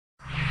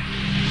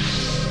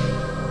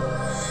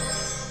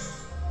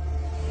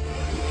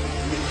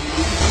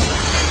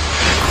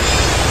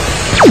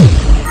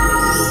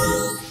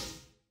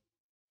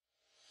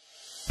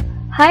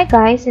Hi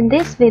guys, in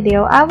this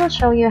video I will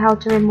show you how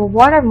to remove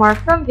watermark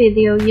from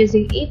video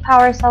using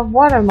PowerSelf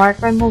watermark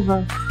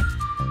remover.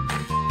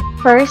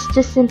 First,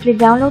 just simply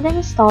download and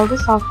install the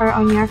software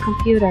on your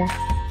computer.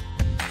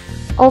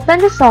 Open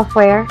the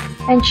software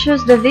and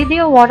choose the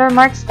Video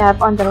Watermarks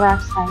tab on the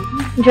left side.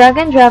 Drag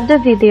and drop the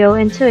video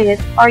into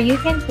it, or you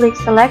can click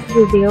Select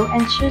Video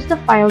and choose the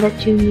file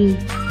that you need.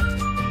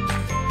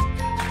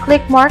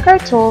 Click Marker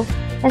tool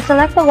and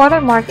select the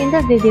watermark in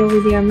the video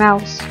with your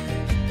mouse.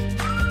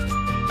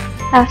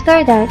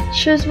 After that,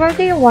 choose where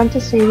do you want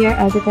to save your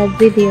edited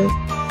video.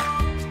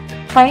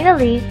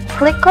 Finally,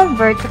 click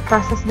Convert to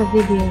process the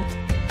video.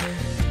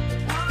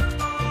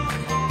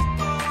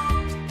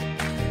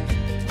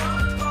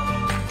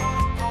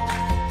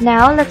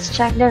 Now let's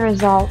check the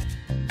result.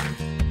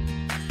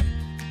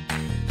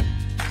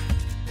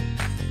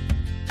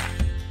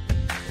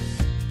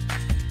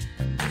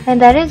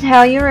 And that is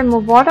how you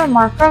remove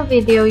watermark from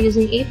video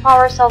using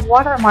PowerSelf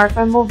watermark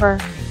remover.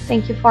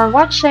 Thank you for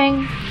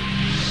watching.